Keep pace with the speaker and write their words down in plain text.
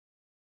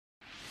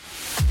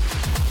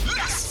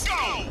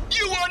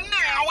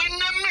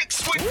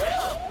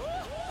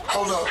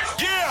Hold up.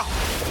 Yeah!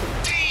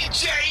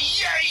 DJ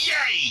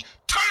Yay!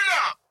 Turn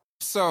up!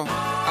 So,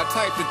 I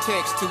typed a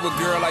text to a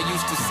girl I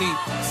used to see,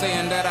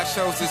 saying that I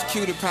chose this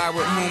cutie pie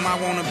with whom I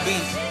wanna be.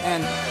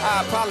 And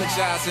I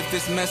apologize if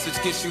this message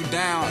gets you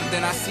down.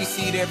 Then I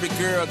CC'd every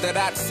girl that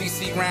I'd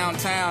CC round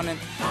town. And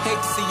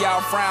hate to see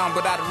y'all frown,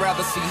 but I'd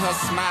rather see her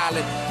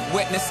smiling.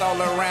 Wetness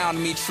all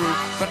around me, true,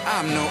 but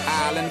I'm no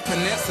island.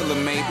 Peninsula,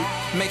 maybe.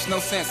 Makes no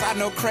sense, I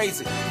know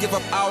crazy. Give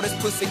up all this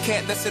pussy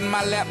cat that's in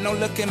my lap, no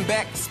looking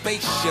back.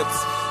 Spaceships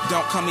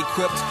don't come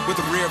equipped with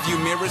rear view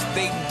mirrors.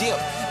 They dip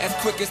as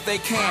quick as they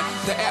can.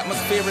 The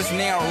atmosphere is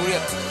now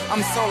ripped.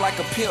 I'm so like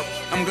a pimp.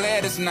 I'm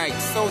glad it's night.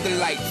 So the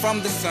light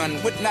from the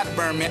sun would not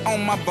burn me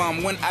on my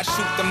bum when I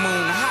shoot the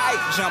moon. High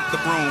jump the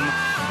broom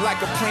like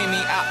a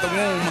preemie out the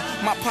womb.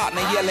 My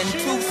partner yelling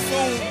too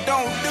soon.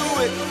 Don't do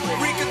it.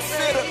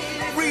 Reconsider.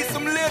 Read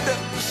some litter.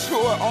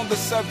 Sure on the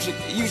subject.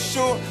 You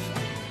sure?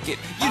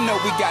 You know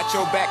we got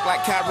your back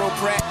like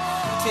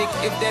chiropractic.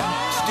 If that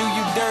do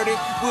you dirty,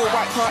 we'll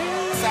wipe her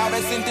out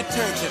as in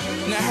detergent.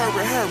 Now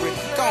hurry,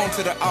 go on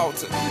to the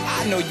altar.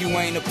 I know you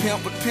ain't a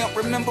pimp, but pimp,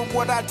 remember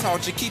what I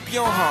taught you. Keep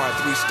your heart,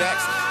 3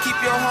 stacks. Keep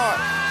your heart,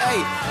 hey,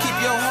 keep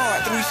your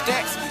heart, 3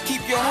 stacks.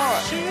 Keep your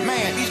heart,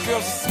 man, these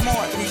girls are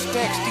smart. 3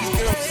 stacks, these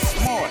girls are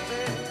smart.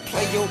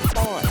 Play your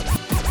part,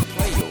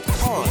 play your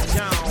part.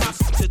 Jones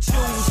to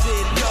choose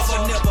it,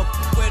 never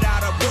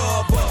without a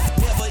rubber.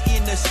 Never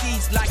in the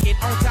sheets like it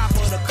on top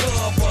of the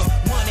cover.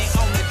 Money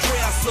on the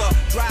dresser,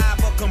 drive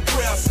a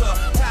compressor,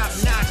 top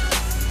notch.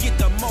 Get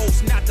the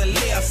most, not the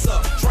lesser.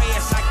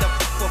 Trash like the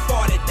for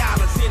 $40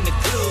 in the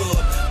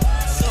club.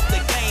 Up the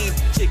game,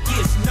 she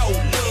gets no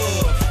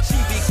love. She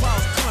be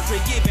cross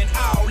country, giving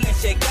all that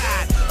she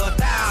got.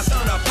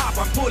 1,000 a pop,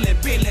 I'm pulling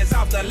billions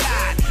off the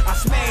lot. I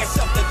smash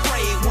up the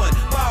gray one,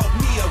 bought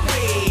me a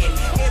red.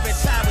 Every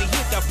time we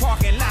hit the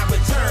parking lot, we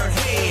turn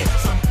head.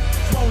 Some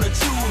wanna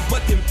choose,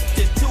 but them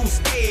just too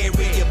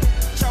scary. You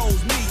chose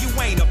me, you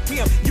ain't a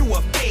pimp, you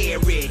a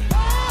fairy.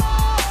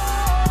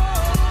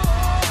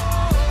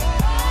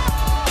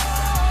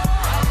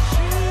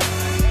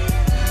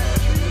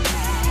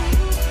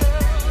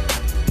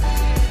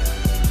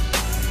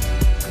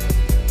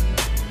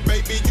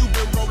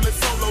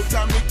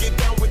 Time to get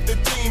down with the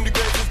team. The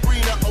grass is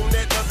greener on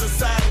that other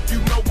side. If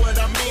you know what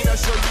I mean, I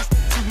show you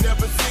you've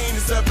never seen.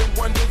 The 7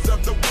 wonders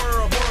of the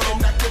world. And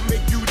I can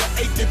make you the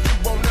 8th if you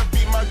wanna be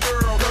my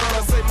girl.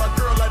 I say my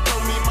girl, I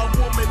don't mean my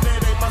woman.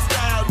 That ain't my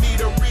style. Need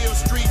a real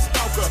street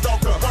stalker.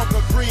 Walk a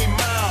green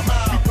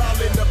mile. We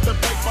piling up the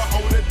paper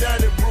on the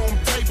dining room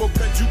table.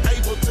 Cause you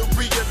able to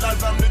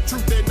realize I'm the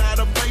truth and not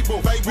a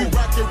fable. We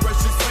rockin'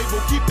 Russian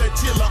sable. Keep that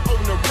chiller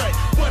on the rack.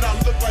 What I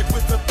look like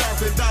with $1,000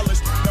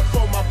 up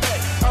on my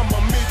back. I'm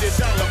 $1 million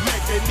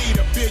Mac, they need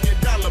 $1 billion.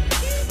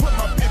 Put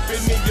my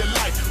pimpin' in your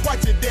life,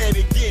 watch your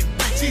daddy get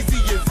rich. Easy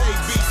as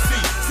ABC,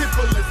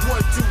 simple as 1,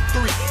 2,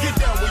 3. Get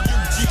down with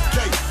UGK,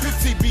 this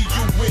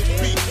TBU with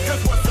me.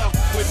 Cause what's up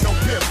with no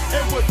pimp,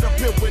 and what's a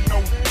pimp with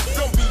no?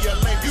 Don't be a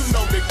lame, you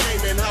know the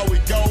game and how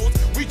it goes.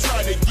 We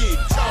try to get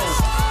Jones.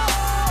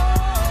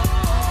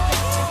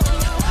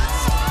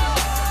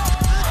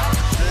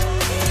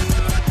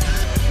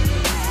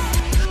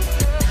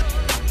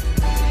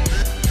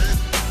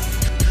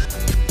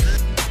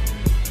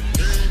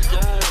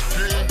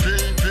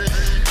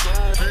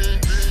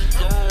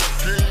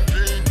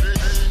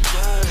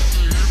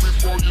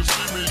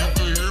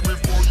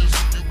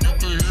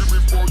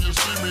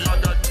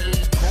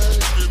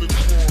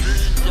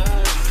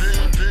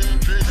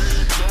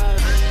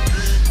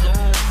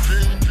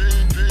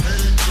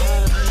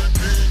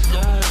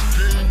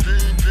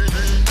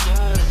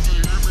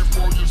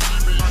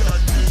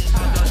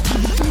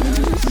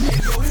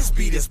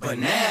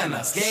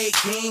 Bananas, gay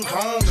King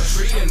Kong a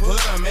tree and put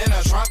them in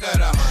the trunk of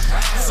the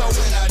Macan. So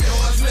when the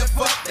doors lift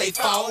up, they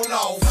fall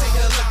off.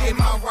 Take a look at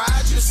my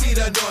ride, you see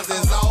the doors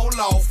is all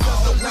off.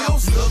 Cause the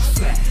wheels look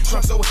flat,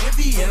 trunk so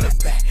heavy in the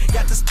back.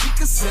 Got the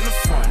speakers in the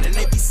front and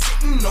they be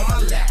sitting on my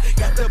lap.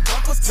 Got the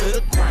bumpers to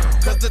the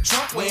ground, cause the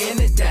trunk weighing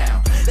it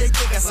down. They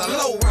think it's a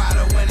low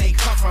rider when they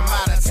come from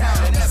out of town.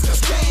 And that's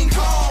cause King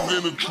Kong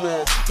in the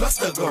trunk, plus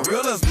the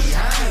gorillas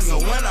behind. So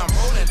when I'm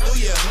rolling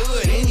through your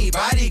hood,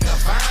 anybody can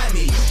find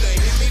me. You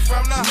can hear me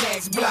from the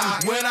next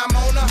block. When I'm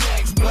on the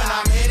next block, when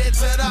I'm headed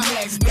to the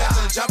next block,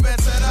 got to jump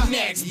into the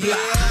next block.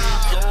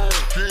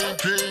 King,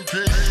 king,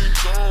 king,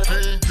 king,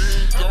 king,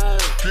 king,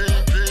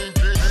 king, king,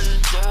 king.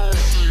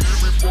 You can hear me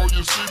before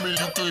you see me.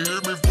 You can hear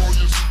me before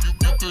you see me.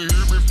 You can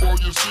hear me before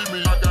you see me.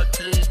 I got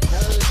King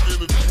Kong in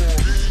the trunk.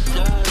 King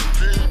Kong,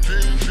 king,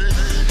 king, king,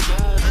 king,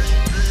 Kong,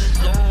 king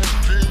Kong,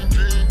 king,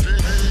 king,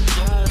 king, king,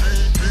 Kong,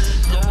 king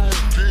Kong,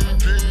 king,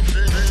 king,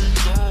 king, king,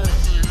 Kong.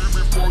 You can hear me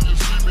before you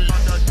see me. I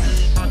got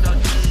King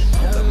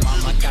Kong. The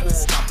mama got to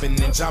stomping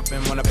and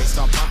jumping when the bass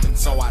start pumping.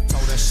 So I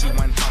told her she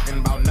wasn't talking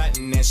about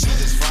nothing and she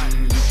just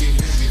frontin'. You can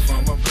hear me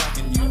from a block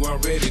and you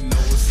already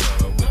know what's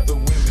up with the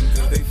women,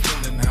 cause they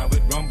feelin' how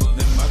it rumble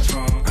in my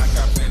trunk. I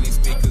got plenty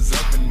speakers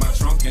up in my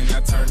trunk and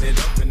I turn it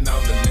up and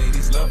all the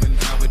ladies loving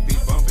how it be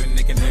bumping.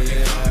 They can hear me.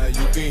 Yeah,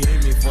 you can hear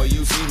me before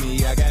you see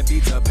me, I got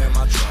beats up in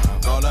my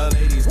trunk. All the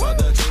ladies want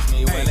to chase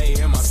me when they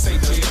hear my say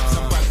chips.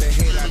 I'm about to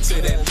head out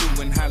to that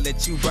Lou and holler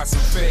at you about some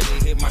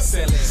fetty. Hit my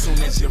celly as soon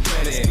as you're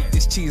ready. Stick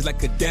this cheese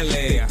like a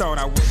deli. They thought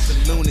I was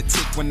a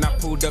lunatic when I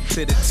pulled up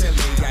to the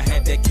telly. I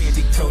had that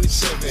candy coated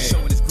Chevy,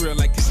 showing this grill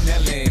like it's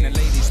Nelly. And the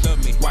ladies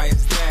love me, why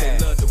is that?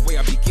 They love the way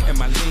I be getting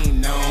my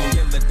lean on.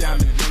 Yellow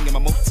diamond ring and my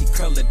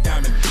multicolored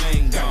diamond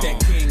bling. Got that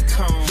King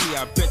Kong,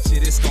 yeah, I bet you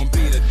this gon'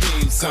 be the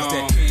theme song. Cause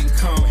that King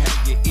Kong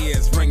have your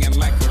ears ringing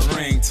like a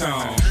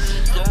ringtone.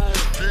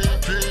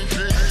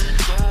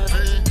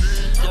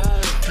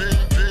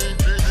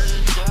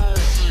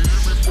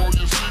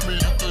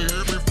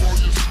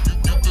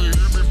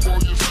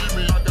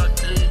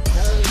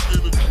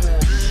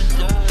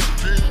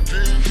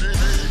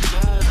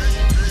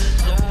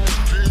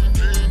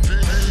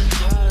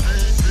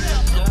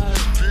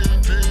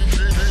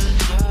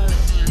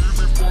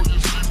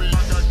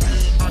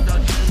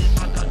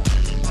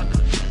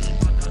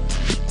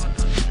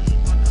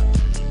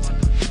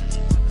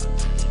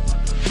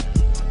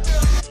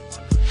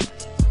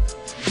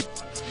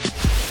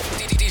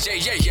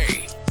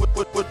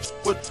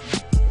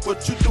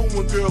 What you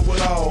doing, girl,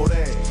 with all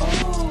that?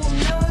 Oh,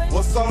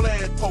 what's all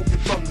that poking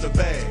from the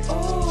bag?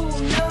 Oh,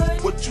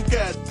 what you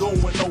got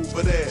going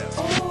over there?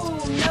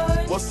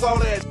 Oh, what's all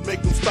that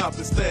make them stop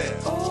and stare?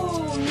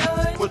 Oh,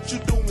 what you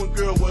doing,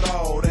 girl, with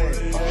all that?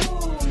 Oh,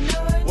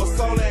 what's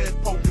all that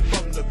poking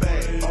from the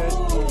bag?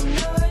 Oh,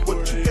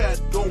 what you got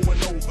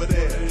going over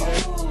there?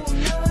 Oh,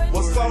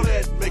 what's all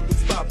that make them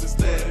stop and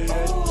stare?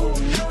 Oh,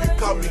 you can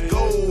call me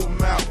Gold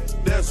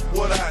Mouth, that's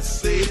what I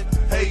said.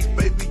 Hey,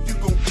 baby, you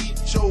gon'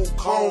 eat your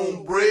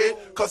cornbread,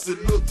 cause it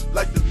looks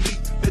like the meat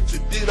that you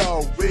did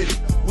already,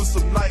 with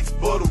some nice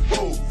butter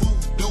roll,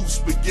 voodoo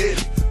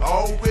spaghetti.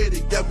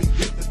 Already got me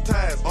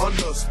hypnotized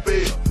under a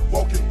spell,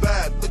 walking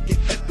by looking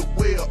at the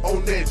well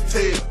on that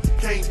tail.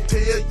 Can't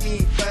tell you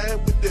ain't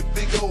fine with that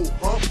big old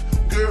hump.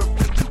 Girl,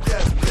 you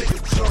got a nigga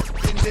jump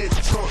in that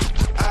trunk.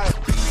 I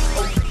be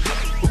on you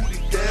booty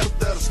gals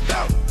that'll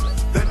stout.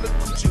 Then the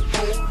coochie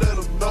home, let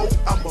them know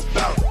I'm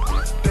about it.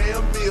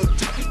 Damn meal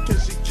ticket, can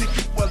she kick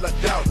it? Well, I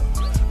doubt it.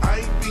 I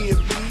ain't being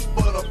mean,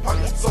 but her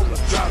pockets on the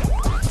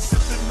dollar.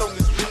 Sipping on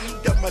this lean,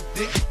 got my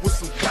dick with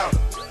some powder.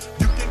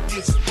 You can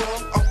get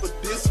sprung off of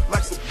this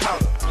like some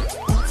powder.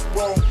 Boots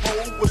wrong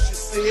hole, what she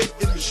said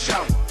in the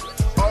shower.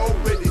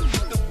 Already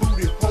hit the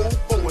booty hole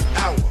for an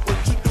hour. What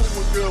you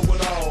doing, girl,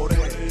 with all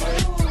that?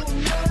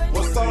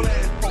 What's all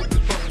that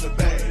poking from the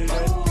bag?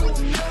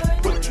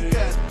 What you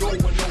got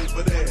going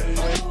over there?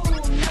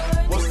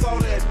 What's all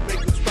that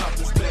make them stop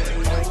and stare?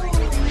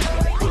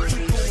 What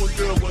you doing,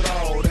 girl, with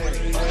all that?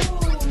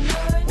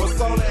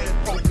 What's all that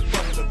poking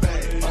from the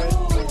bag?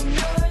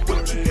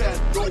 What you got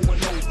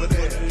going over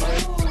there?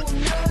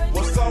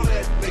 What's all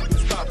that make them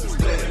stop and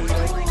stare?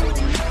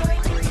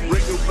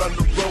 Ring around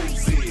the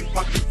rosy,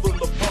 pocket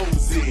full of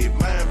posy,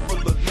 mind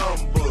full of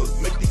numbers,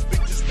 make these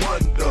bitches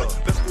wonder.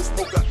 Let's go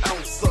smoke an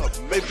ounce up,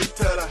 maybe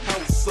tear the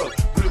house up.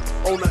 Grip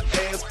on her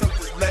ass, cause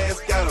this last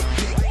got a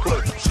big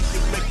butt. She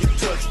can make it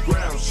touch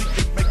ground, she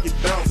can make it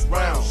bounce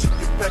round. She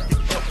can pack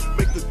it up,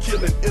 make a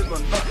killing in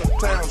another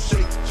town.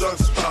 Shake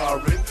just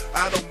starring,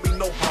 I don't mean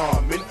no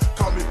harming.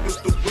 Call me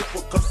Mr.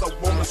 Whipper, cause I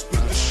wanna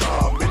squeeze the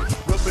shaman.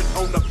 Rub it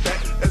on the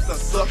back as I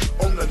suck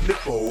on the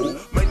nipple.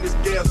 Make this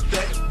gal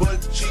stack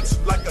butt cheeks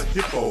like a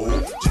hippo.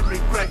 Jimmy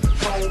crack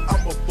phone,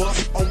 I'm a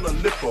bust on the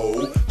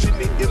lipo.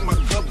 Ginny in my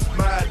cup,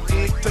 my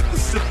dick, take a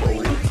sippo.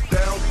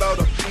 Down loud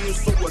a pin,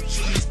 so a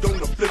cheese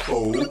gonna flippo.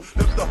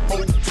 Left the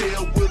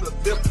hotel with a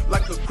lip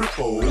like a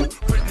cripple.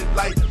 Pretty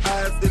light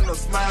eyes and a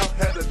smile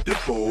had a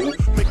dimple.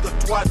 Make a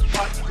twat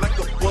pot like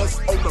a bus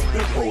on the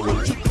pimple.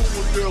 What you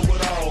doing, girl,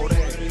 with all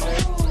that?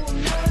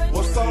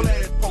 What's all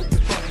that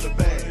poking from the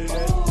bag?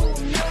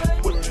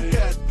 What you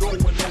got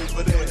going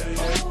over there?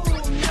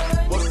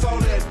 What's all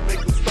that make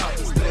them stop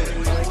and stare?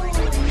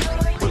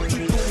 What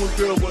you doing,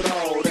 girl, with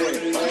all that?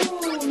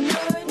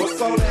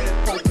 What's all that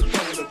poking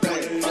from the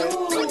bag?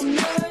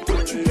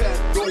 What you got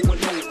going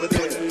over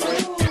there?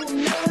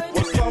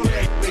 What's all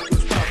that make them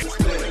stop and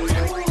stare? You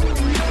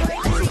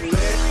some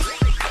bad?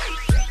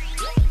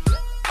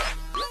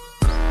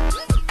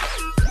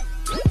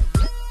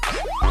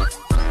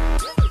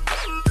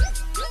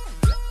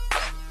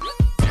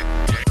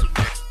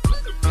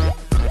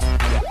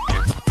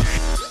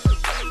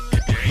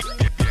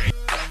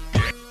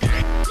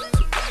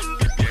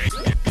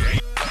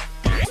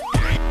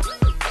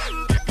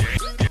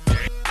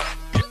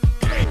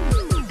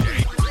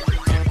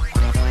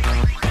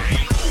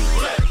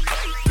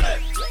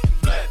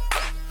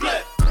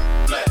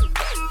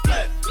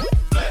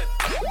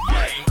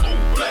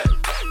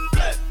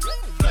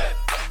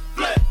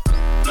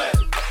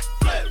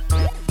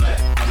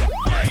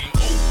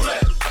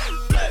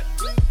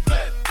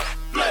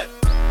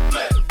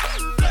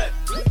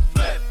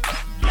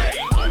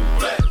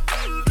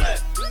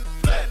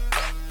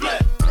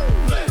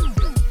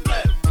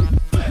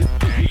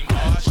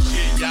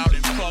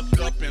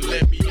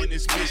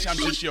 I'm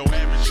just your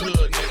average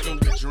hood nigga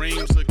with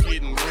dreams of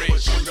getting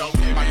rich.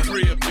 My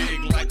crib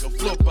big like a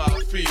football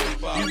field.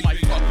 You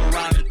might fuck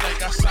around and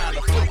think I signed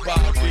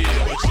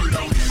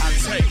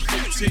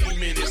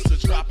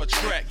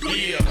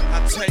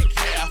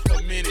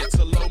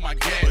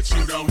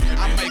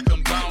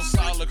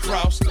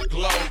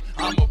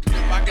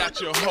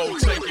your hoe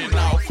taking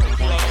off her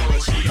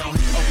clothes.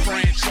 A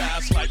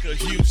franchise like a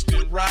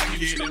Houston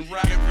Rocket.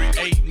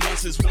 Every 8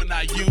 months is when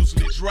I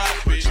usually drop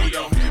it.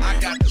 I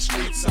got the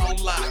streets on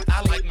lock.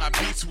 I like my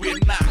beats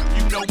with knock.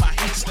 You know my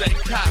heat stay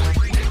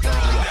cocked.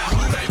 Now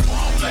who they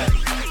want? Let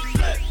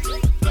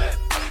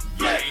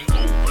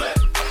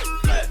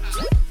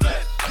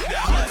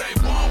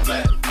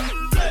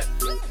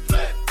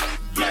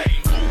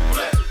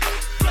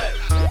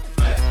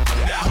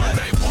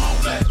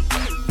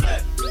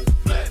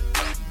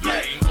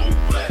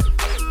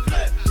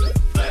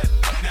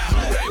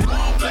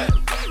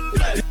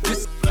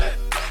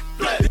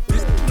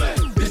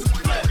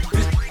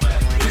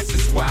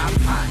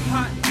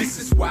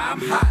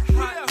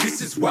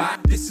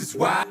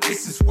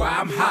This is why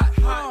I'm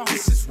hot.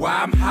 This is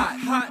why I'm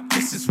hot.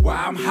 This is why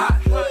I'm hot.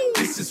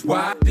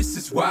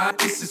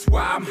 This is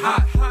why I'm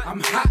hot. I'm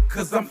hot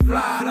cause I'm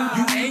fly.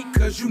 You ain't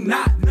cause you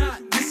not.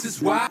 This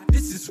is why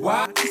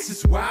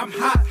I'm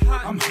hot.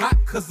 I'm hot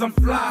cause I'm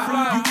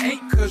fly. You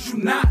ain't cause you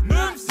not.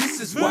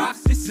 This is why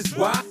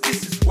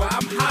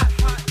I'm hot.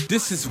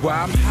 This is why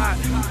I'm hot.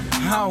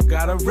 I don't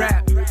gotta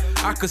rap.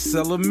 I could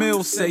sell a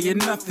mill saying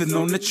nothing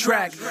on the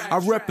track. I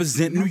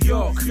represent New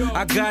York.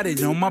 I got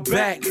it on my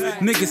back.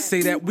 Niggas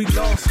say that we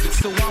lost it,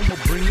 so I'ma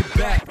bring it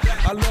back.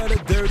 I love the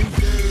dirty,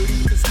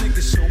 cause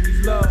niggas show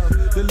me love.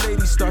 The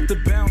ladies start to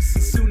bounce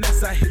as soon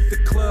as I hit the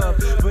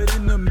club. But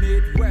in the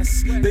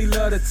Midwest, they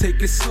love to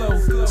take it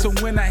slow. So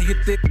when I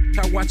hit that,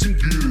 I watch them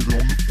get it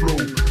on the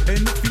floor.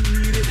 And if you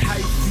need it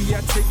hypey,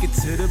 I take it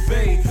to the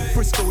Bay.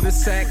 Frisco to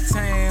Sac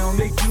Town,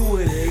 they do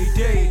it every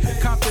day.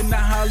 Compton to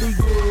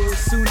Hollywood,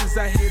 soon as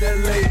I hit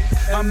LA.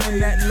 I'm in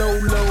that low,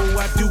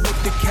 I do it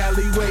the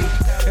Cali way.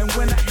 And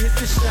when I hit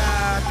the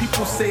shot,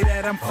 people say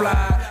that I'm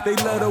fly. They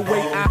love the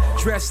way I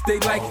dress, they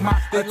like my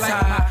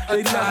attire.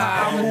 They love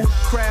how I move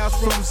crowds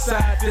from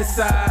side to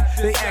side.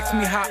 They ask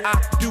me how I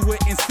do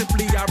it, and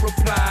simply I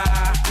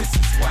reply. This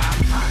is why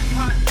I'm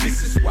hot.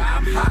 This is why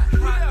I'm hot.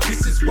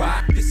 This is why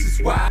I'm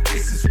hot.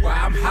 This is why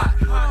I'm hot.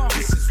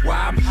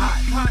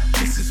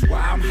 This is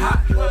why I'm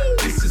hot.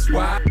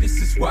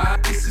 This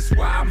is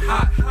why I'm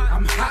hot.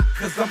 I'm hot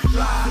cause I'm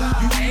fly.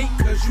 You ain't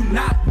cause you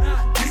not.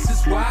 This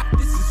is why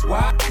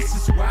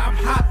I'm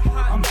hot.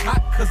 I'm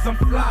hot cause I'm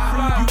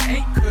fly. You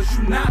ain't cause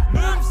you not.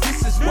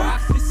 This is why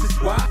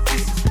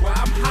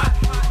I'm hot.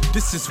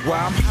 This is why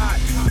I'm hot.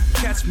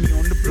 Catch me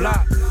on the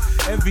block.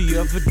 Every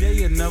other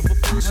day, another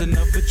push,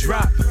 another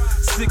drop.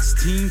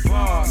 16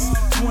 bars,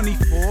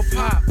 24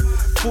 pop,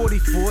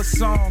 44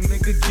 song.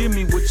 Nigga, give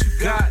me what you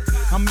got.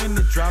 I'm in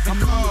the driving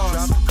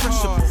cars,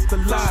 crush up off the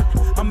lot.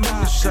 I'm in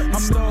the shutting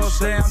stores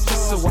down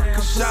just so I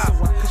can shop.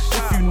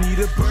 If you need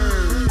a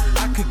bird,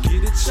 I could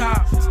get it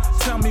chopped.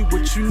 Tell me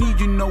what you need,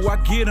 you know I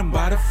get them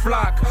by the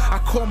flock. I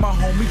call my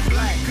homie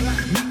Black,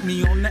 meet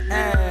me on the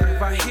Ave.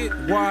 I hit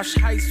Wash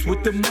Heights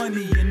with the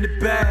money in the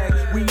bag.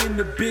 We in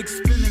the big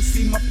spin and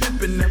see my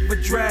pimpin' never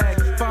drag.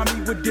 Find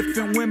me with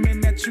different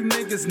women that you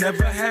niggas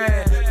never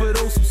had. For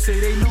those who say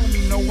they know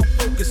me, know I'm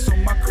focused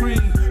on my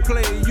cream.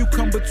 Player, you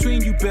come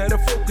between, you better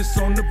focus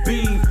on the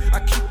beam. I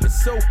keep it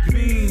so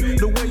mean,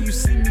 the way you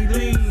see me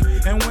lean.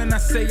 And when I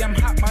say I'm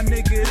hot, my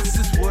nigga, this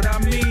is what I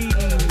mean.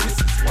 This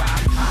is why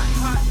I'm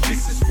hot.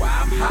 This is why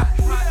I'm hot.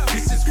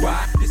 This is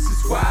why I'm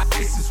hot.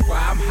 This is why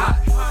I'm hot.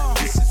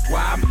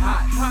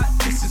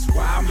 This is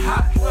why I'm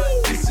hot.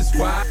 This is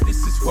why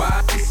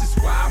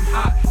I'm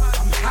hot.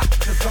 I'm hot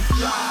cause I'm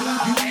fly.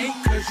 You ain't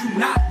cause you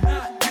not.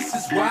 This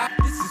is why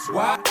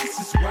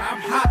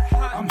I'm hot.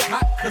 I'm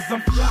hot cause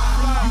I'm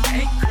fly. You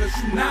ain't cause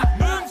you not.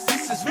 This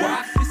is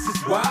why I'm hot.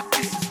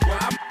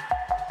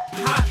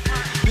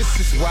 This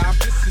is why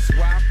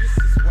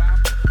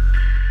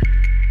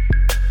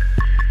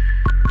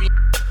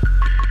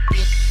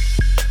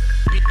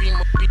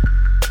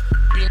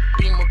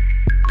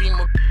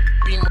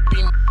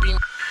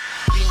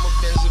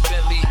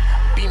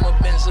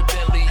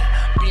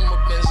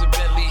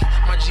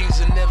my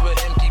jeans are never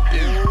empty.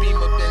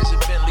 Beamer, Benz, a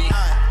Bentley.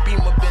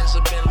 Beamer, Benz,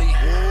 a Bentley.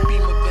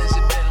 Beamer, Benz,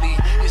 a Bentley.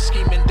 Your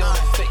scheming don't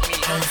affect me.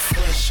 I'm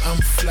fresh, I'm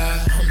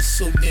fly, I'm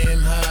so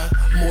damn high.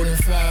 More than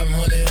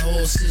 500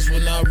 horses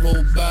when I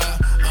roll by.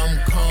 I'm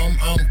calm,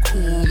 I'm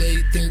cool,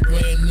 everything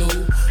brand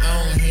new.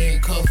 I don't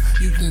handcuff,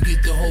 you can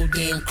get the whole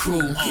damn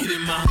crew. Get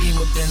in my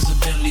Beamer, Benz, a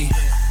Bentley.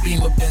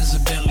 Beamer, Benz, a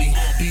Bentley.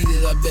 Beat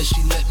it, I bet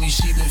she let me.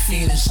 She been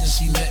fiending since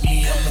she met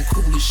me. I'm the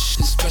coolest shit,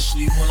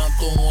 especially when I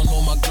throw on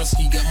all my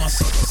Gretzky. Got my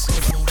sucker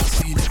sniff on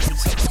whiskey to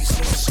protect me, so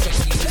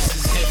respect me. This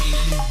is heavy,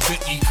 new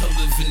Britney,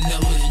 colored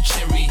vanilla and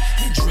cherry.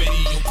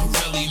 Andretti and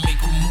Pirelli,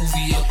 make a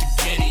movie out the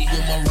Getty.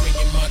 With my ring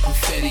and my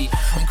confetti,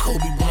 I'm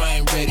Kobe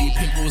Bryant ready.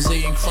 Pink rose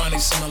and chronic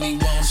smelly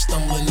while I'm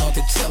stumbling off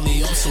the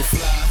telly. I'm so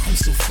fly, I'm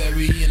so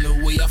fairy, and the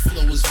way I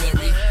flow is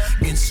very.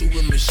 Into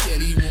a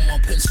machete when my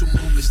pencil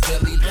move is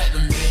deadly.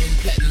 Platinum band,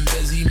 platinum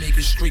bezzy, make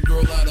a straight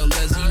girl out of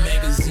Leslie.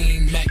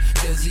 Magazine, Mac,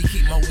 Desi,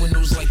 keep my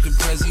windows like the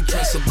Prezi.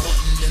 Press a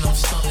button and I'm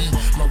stunting.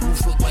 My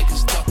roof look like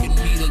it's ducking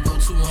me to go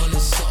 200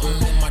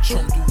 something. And my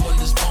trunk do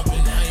wonders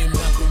bumping. I am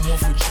not the one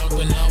for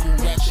jumping. I will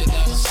ratchet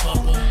out and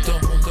slump 'em.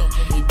 Dump 'em,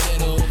 you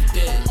better off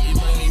dead. Your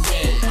money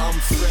red. I'm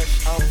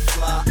fresh, I'm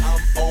fly, I'm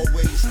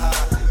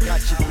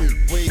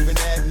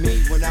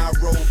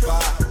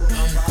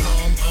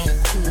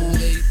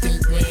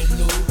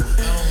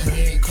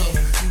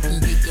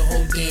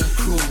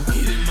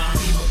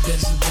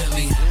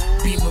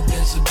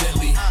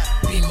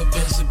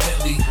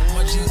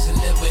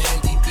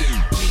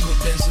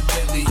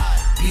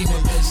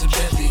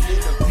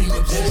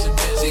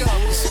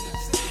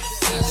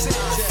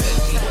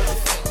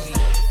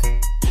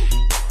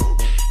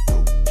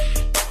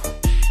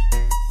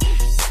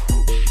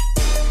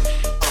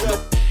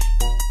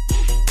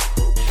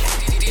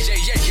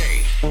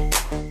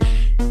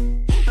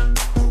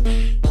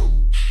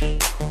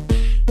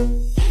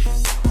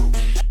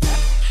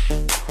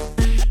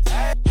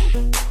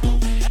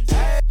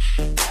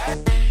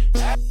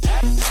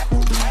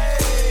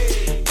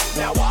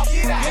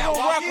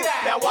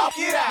Now walk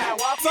it out.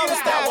 Southern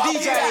style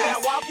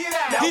DJs.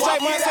 DJ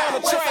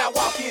Montana Trap.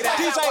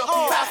 DJ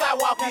Southside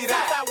walk it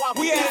out.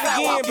 We at it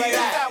again, baby.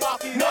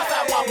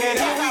 Northside walk it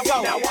out. Here we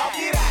go. Now walk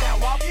it out. Now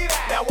walk it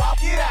out. Now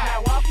walk it out.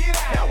 Now walk it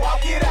out. Now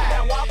walk it out.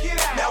 Now walk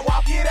it out. Now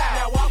walk it out.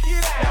 Now walk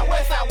it out. Now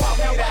westside walk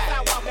it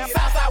out.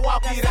 Southside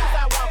walk it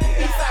out.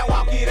 Eastside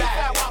walk it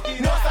out.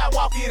 Northside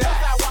walk it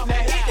out.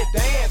 Now hit the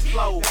dance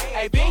floor.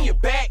 Hey, bend your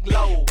back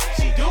low.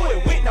 She do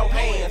it with no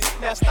hands.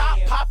 Now stop,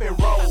 pop and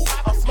roll.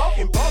 I'm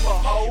smoking bubble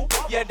hoe.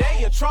 Yeah,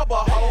 they in trouble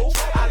hoe.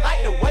 I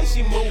like the way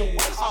she move.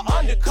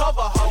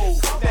 Undercover hoe.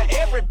 Now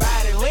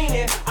everybody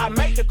leaning. I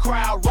make the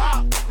crowd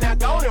rock. Now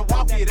go and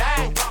walk it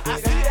out. I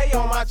see they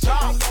on my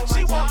job.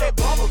 She want that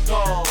bubble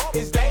gum.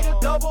 Is they the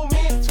double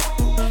mint?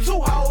 Two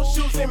hoes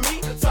choosing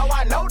me, so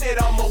I know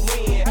that I'ma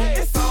win.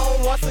 It's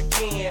on once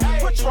again.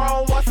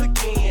 Patron once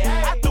again.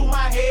 I threw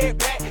my head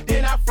back,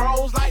 then I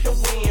froze like the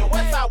wind.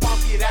 Westside walk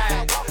it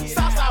out.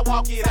 Southside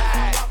walk it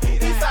out.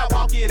 Eastside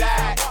walk it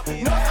out.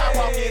 Northside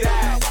walk it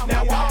out.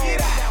 Now walk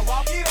it out. Now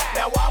walk it out.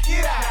 Now walk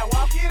it out. Now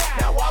walk it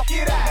out. Now walk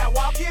it out. Now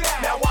walk it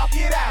out. Now walk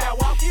it out. Now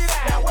walk it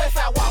out. Now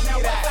westside walk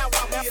it out.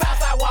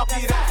 Southside walk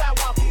it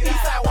out.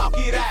 Eastside walk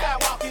it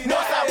out.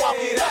 Northside walk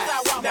it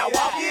out. Now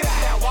walk it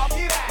out. Now walk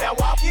it out. Now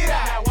walk it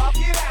out. Now walk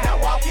it out. Now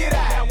walk it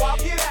out. Now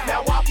walk it out.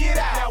 Now walk it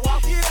out. Now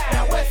walk it out.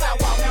 Now westside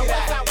walk it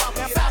out.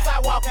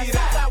 Southside walk it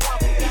out.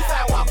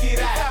 Eastside walk it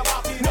out.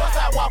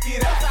 Northside walk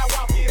it out.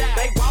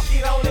 They walk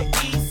it on the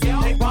east.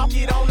 They walk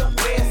it on the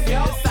west.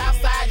 The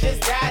south side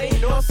just got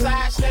it. North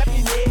side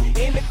snapping it.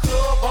 In the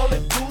club on the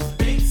goose.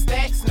 Big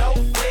stacks, no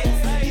flex.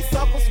 These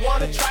suckers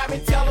wanna try me,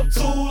 tell them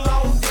too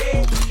long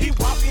dead. He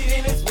walk it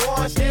in his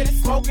one, steady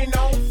smoking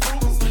on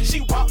fruits.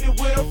 She walked it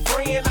with a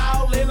friend,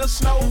 all in a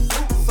snow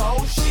boots.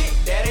 Oh shit,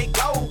 there they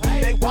go.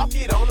 They walk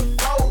it on the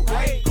floor.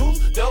 Hey, goose,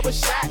 double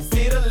shots,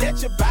 it'll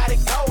let your body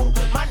go.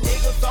 My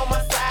niggas on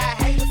my side,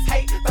 haters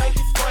hate, think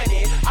it's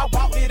funny. I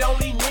walked it on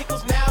these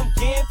niggas, now I'm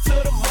getting to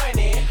the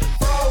money.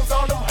 Froze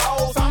on them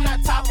hoes, I'm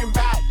not talking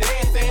about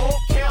dancing.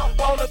 Won't count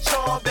on the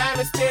charm,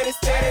 diamond steady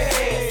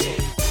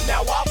dancing.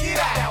 Now walk it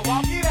out. Now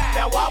walk it out.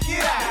 Now walk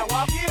it out. Now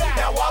walk it out.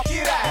 Now walk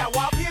it out. Now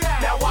walk it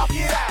out. Now walk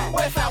it out.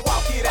 Westside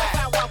walk it out.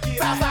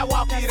 Southside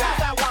walk it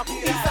out.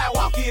 Eastside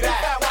walk it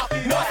out.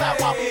 Northside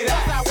walk it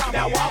out.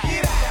 Now walk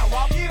it out. Now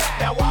walk it out.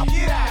 Now walk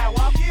it out.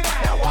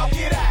 Now walk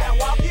it out.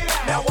 Now walk it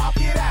out. Now walk it out. Now walk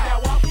it out. Now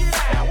walk it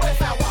out. Now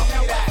westside walk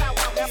it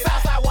out.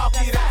 Southside walk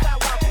it out.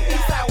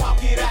 Eastside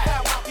walk it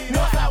out.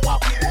 Northside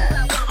walk it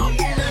out.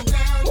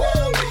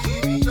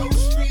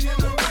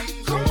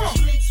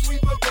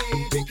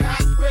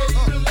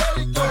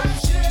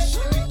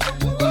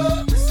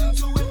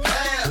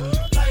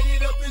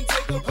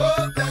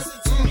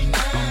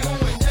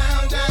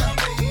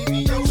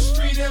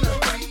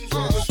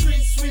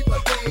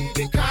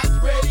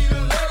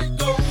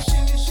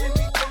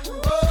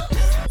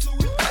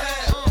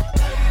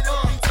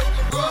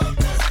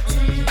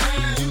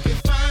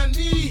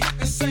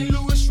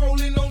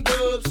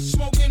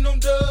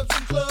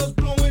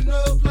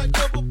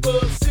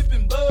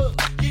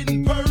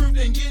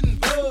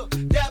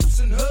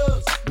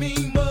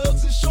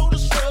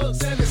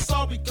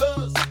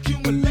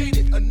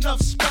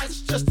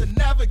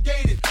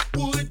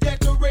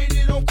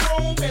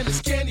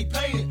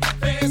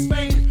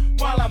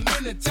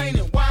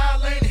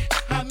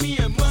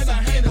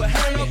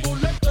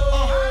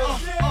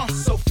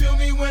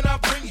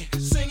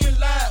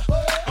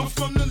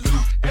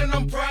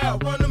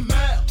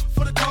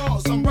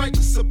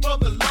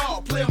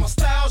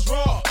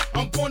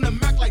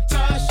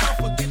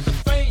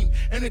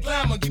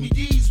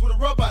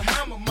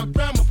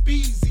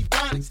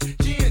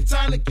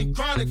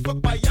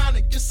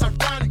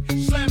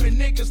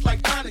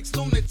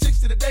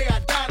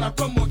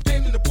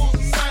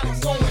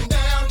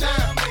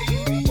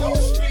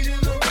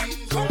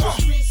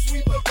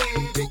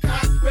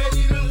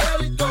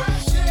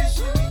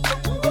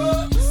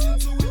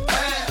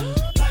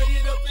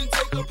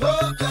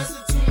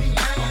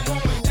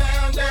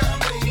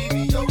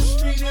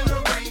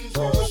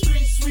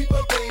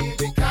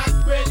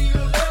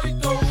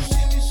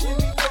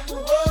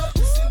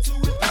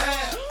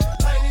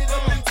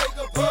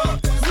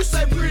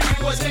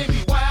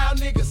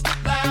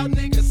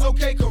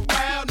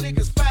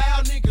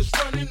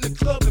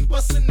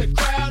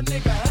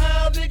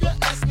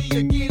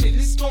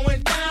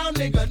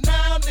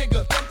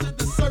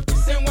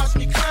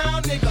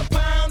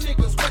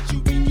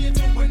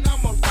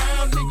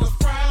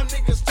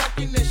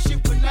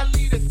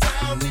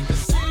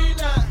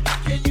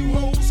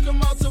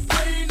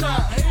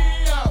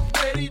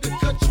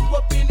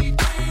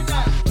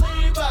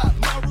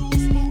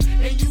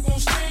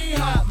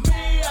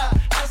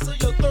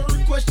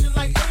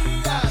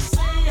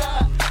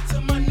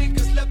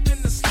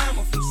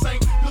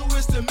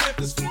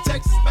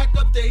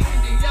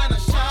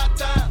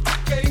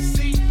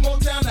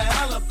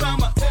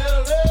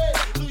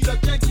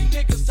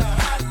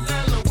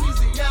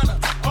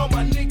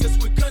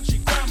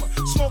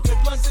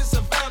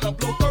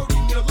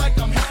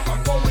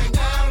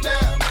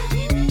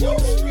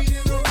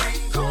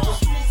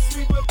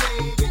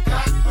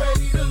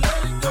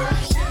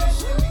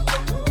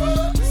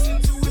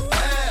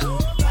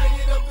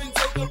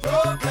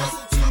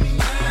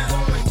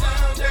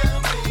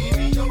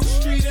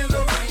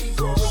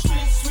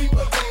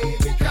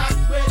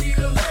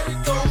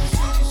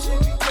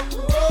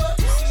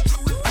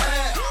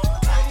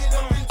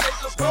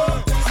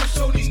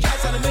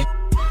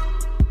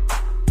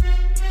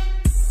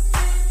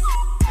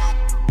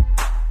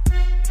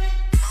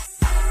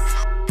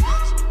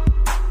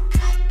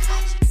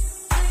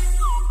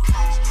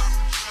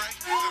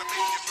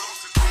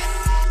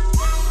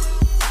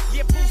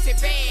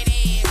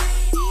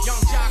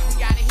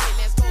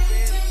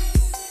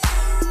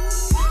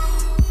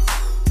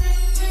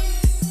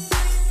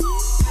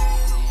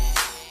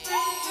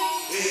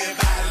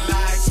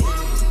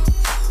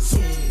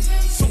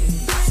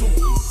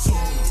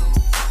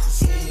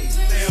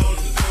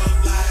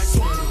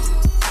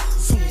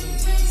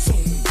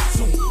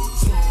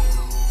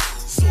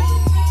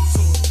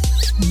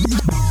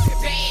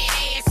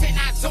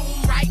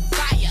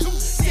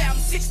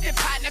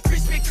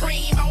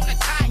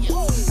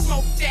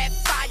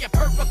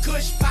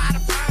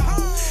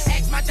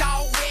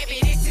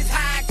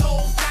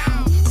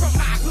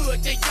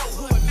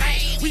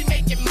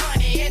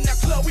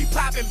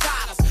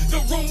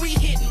 room, we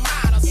hitting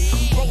models.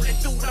 Rolling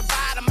through the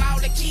bottom, all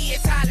the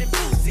kids hollering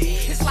boozy.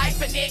 It's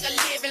life a nigga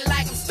living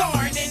like I'm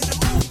starring in the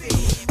movie.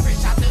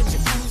 Fresh out the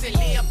jacuzzi,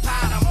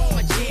 Leopard, I'm on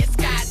my jet.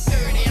 Got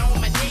 30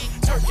 on my neck,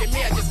 turkey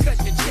mail just cut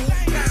the check.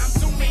 Now I'm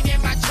zooming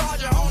in my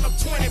charger on them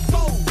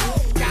 24.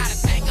 Gotta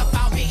think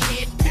about the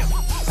head pimp,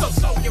 so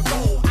slow your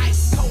roll.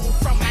 Ice cold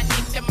from my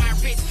neck to my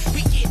wrist,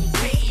 we getting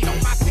paid. On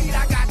my feet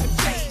I got them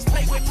chains,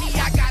 play with me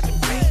I got them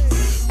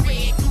pains.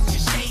 Red Gucci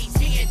shades,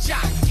 me and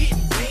Jock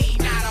getting paid.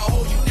 Now the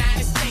whole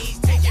United States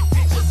taking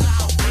pictures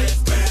of fresh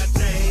pair of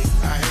days.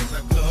 I hit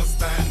the club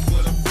starting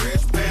with a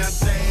fresh pair of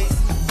days.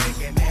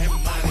 Making that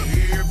money,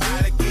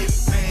 everybody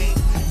getting paid.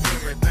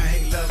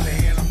 Everything lovely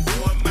and I'm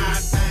doing my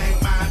thing,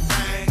 my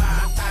thing, my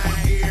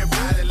thing.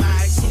 Everybody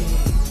like zoom,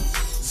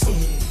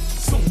 zoom,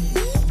 zoom,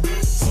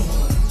 zoom,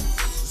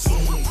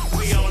 zoom.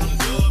 We on them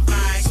dubs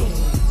like zoom,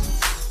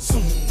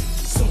 zoom,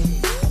 zoom,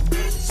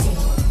 zoom,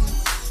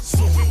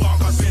 zoom. We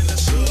walk up in the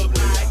club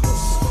like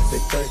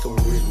they think I'm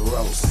Rick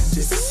Ross.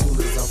 Just as soon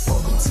as I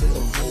fuck them, tell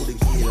them how to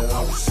get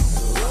lost.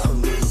 A lot of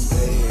niggas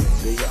bad,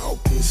 they all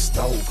pissed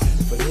off.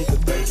 If a nigga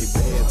think he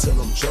bad, tell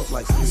him jump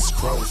like Chris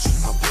Cross.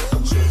 I put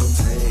them jumping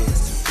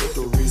tags, get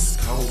the wrist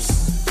cost.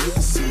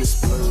 Niggas see me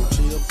splurge,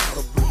 yeah, about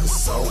a brick of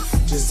salt.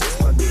 Just ask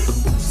my nigga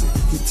Lucy,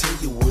 he tell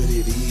you what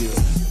it is.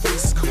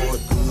 Face card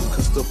good,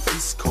 cause the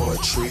face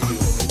card trill. And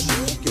if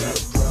you got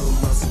a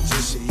problem, I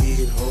suggest you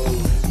head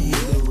home. You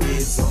in the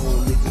red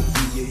zone, nigga,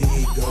 leave your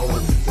head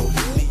gone. Don't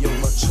hit me on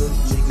my church,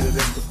 nigga,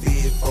 that's the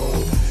Fed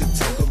phone.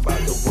 Talk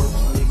about the work,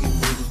 nigga,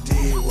 made it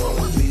dead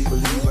wrong. Please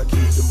believe I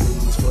keep them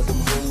rings for them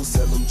hoes,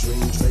 sell them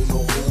dreams. Ain't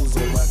no hoes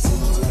on my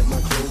teams, like my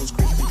clothes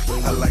crispy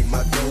clean. I like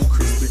my dough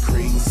crispy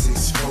cream,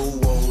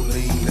 6'4" on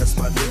lean. That's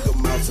my nigga,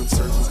 mouse and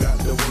turtles, got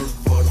the work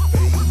for the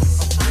fame.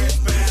 fresh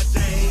pair of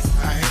days.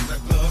 I hit the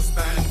club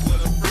starting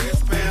with a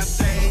fresh pair of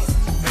days.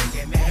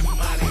 Making that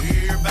money,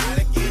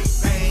 everybody getting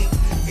paid.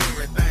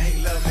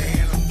 Everything lovely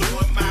and I'm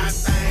doing my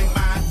thing,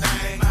 my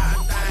thing, my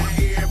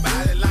thing.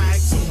 Everybody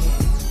like zoom,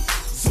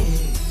 zoom,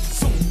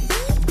 zoom,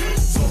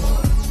 zoom,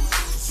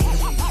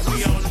 zoom. We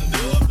on them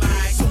dubs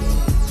like zoom,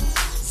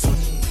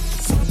 zoom,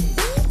 zoom,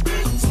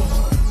 zoom,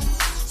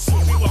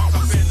 zoom. We walk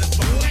up in the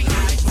club like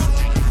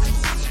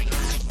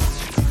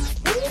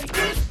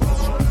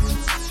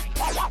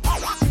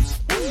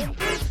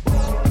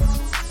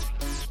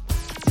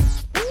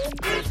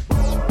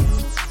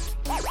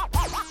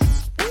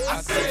I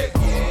said,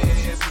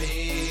 give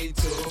me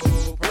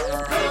 2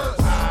 pearls.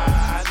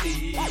 I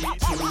need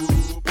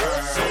 2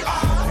 pearls. So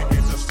I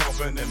get to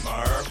stomping in my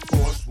Air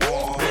Force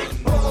One.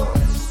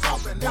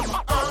 stomping in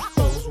my Air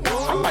Force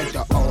One. I like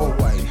the all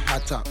white high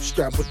top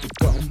strap with the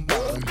gum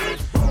bottom.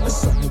 There's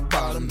something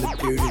about 'em that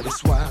dirty,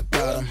 that's why I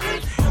got 'em.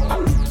 I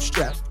leave 'em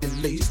strapped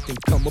and laced and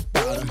come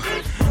about 'em.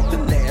 The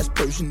last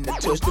person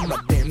that touched 'em, I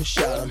damn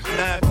shot 'em.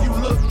 Now if you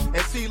look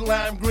and see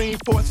lime green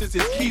forces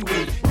is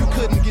kiwi, you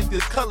couldn't get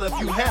this color if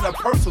you had a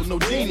purse or no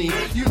genie.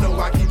 You know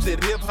I keeps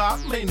it hip hop,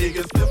 my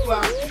niggas flip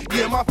flop.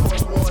 Yeah, my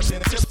Force Ones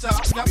in tip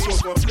top, got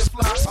Force One flip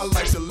flop. I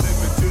like the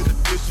limited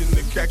edition,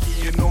 the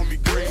khaki and on me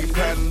green.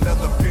 Patent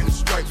leather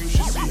pinstripe, you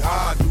should see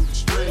how I do the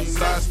string.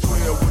 Size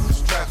 12 with the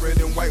strap, red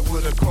and white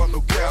with a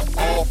cardinal cap.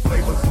 All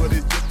flavors, but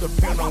it just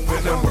depends on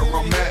where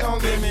I'm at.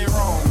 Don't get me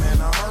wrong,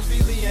 man. A Murphy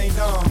Lee ain't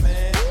dumb,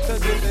 man.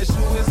 Cause if that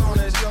shoe is on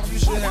that shelf, you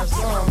should have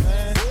some,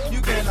 man.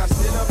 You cannot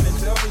sit up and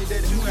tell me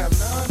that you have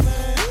none,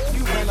 man.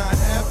 You cannot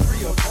have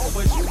 3 or 4,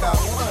 but you got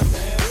 1,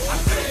 man. I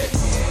said,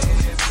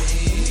 give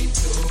me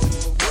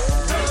 2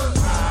 pearls.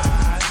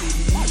 I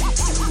need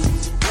 2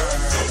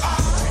 pearls. I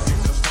get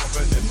to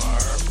stomping in my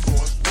Air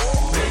Force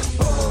One.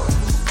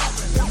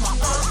 Stomping in my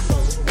Air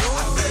Force One.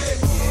 I said,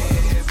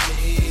 give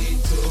me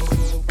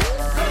 2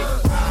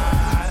 pearls.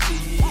 I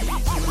need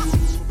 2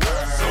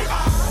 pearls.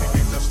 I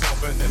get to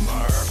stomping in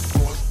my Air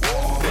Force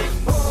One.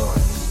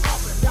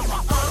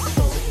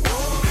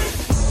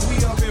 We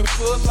up in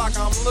Foot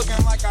Locker, I'm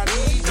looking like I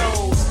need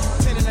those.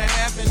 10 and a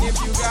half, and if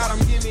you got them,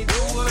 give me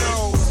 2 of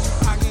those.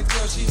 I can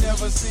tell she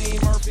never seen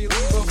Murphy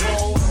Lee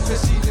before,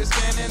 cause she just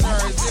standing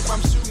there as if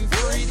I'm shooting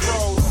free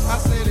throws. I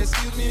said,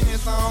 excuse me,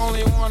 miss, I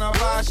only wanna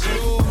buy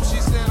shoes. She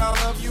said, I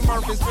love you,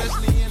 Murphy,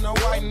 especially in the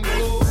white and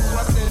blue.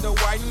 I said, the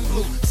white and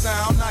blue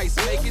sound nice,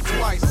 make it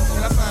twice.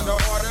 And I signed an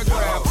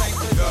autograph, thanks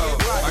for Yo, the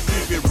advice. I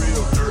keep it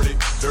real dirty,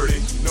 dirty,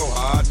 you know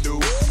how I do.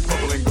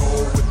 Purple and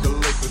gold with the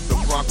Lakers, the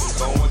Broncos,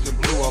 the orange and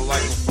blue. I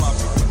like them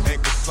floppy with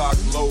ankle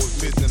socks,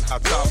 lows, missing high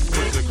tops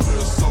with the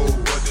clear soul.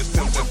 But it's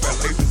something fat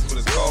laces when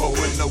it's cold.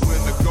 When the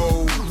winter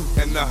goes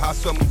and the hot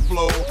summer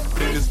flow,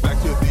 then it's back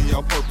to the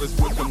all-purpose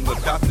with them the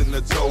dots in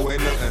the toe.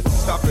 Ain't nothing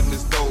stopping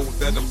this dough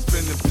that I'm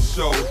spinning for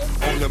show.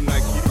 On them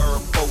Nike Air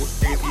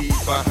Force, and E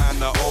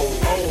behind the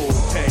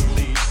Okay,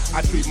 Lee,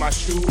 I treat my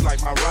shoe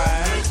like my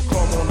ride.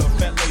 Chrome on the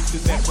fat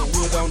laces and put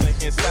wood on the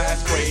inside.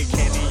 Spray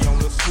candy on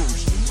the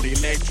swoosh, the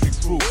electric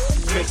roof.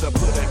 Spencer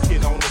put a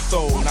kid on the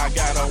soul, and I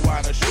got a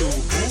wider shoe.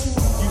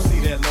 Ooh, you see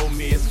that low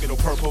mid, skittle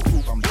purple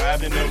coupe, I'm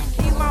driving them.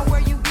 Keep on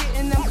where you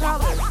getting them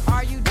colors.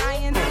 Are you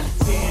dying them?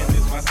 10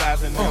 is my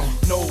size and them,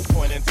 no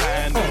point in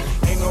time.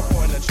 Ain't no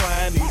point in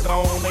trying these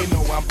on, they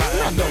know I'm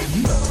buying. I know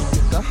nothing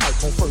get the hype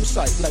on first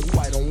sight like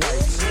white on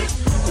white.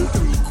 The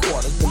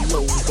 3/4, the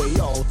lows, they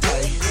all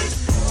tight.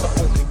 The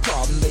only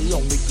problem, they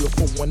only good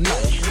for one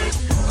night.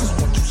 Cause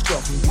once you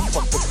stuff them, you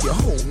fuck up your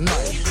whole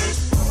night.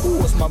 Who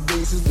was my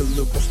bases? The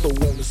liquor store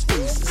on the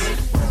spaces.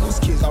 This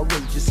kid's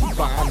outrageous, he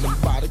buying them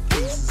by the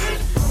cases.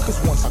 Cause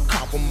once I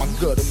cop them, I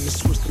gut them and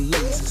switch the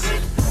lasers.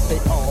 They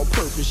all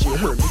purpose, you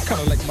heard me,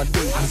 kinda like my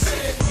days. I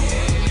said,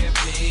 give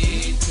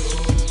me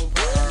two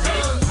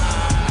words,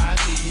 I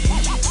need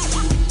two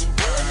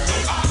words.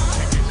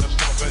 I get the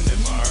stomping in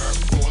my Air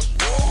Force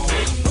One.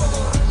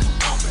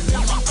 Stomping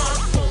in my Air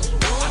Force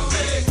One. I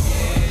said,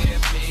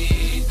 give me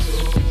two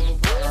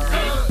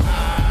words,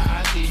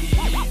 I need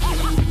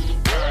two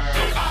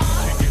words.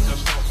 I get the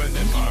stomping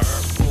in my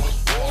Air Force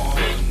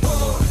One.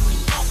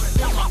 Stomping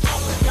in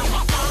my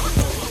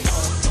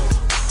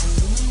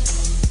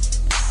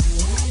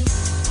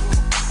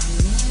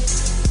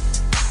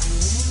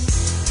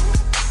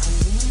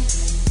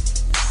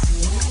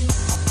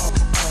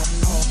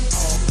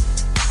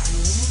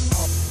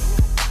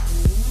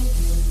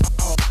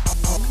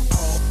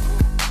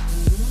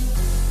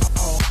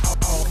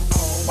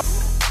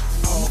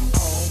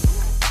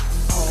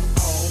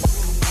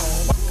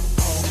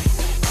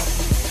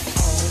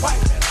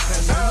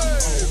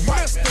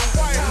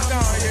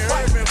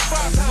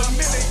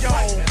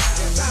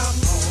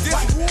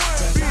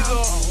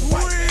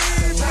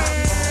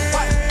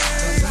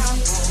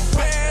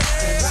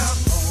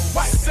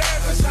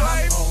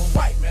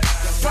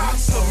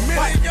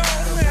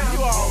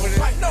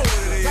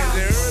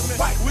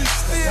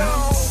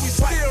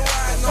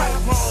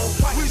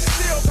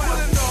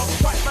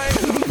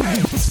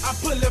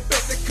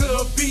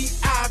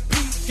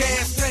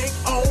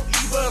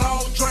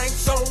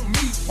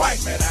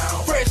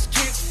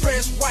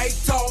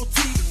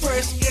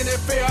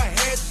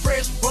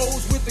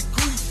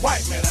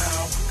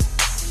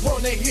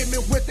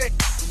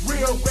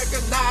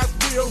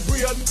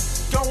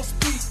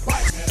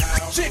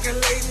Chicken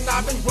laden,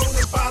 I've been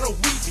rolling about a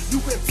week. You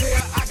can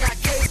tell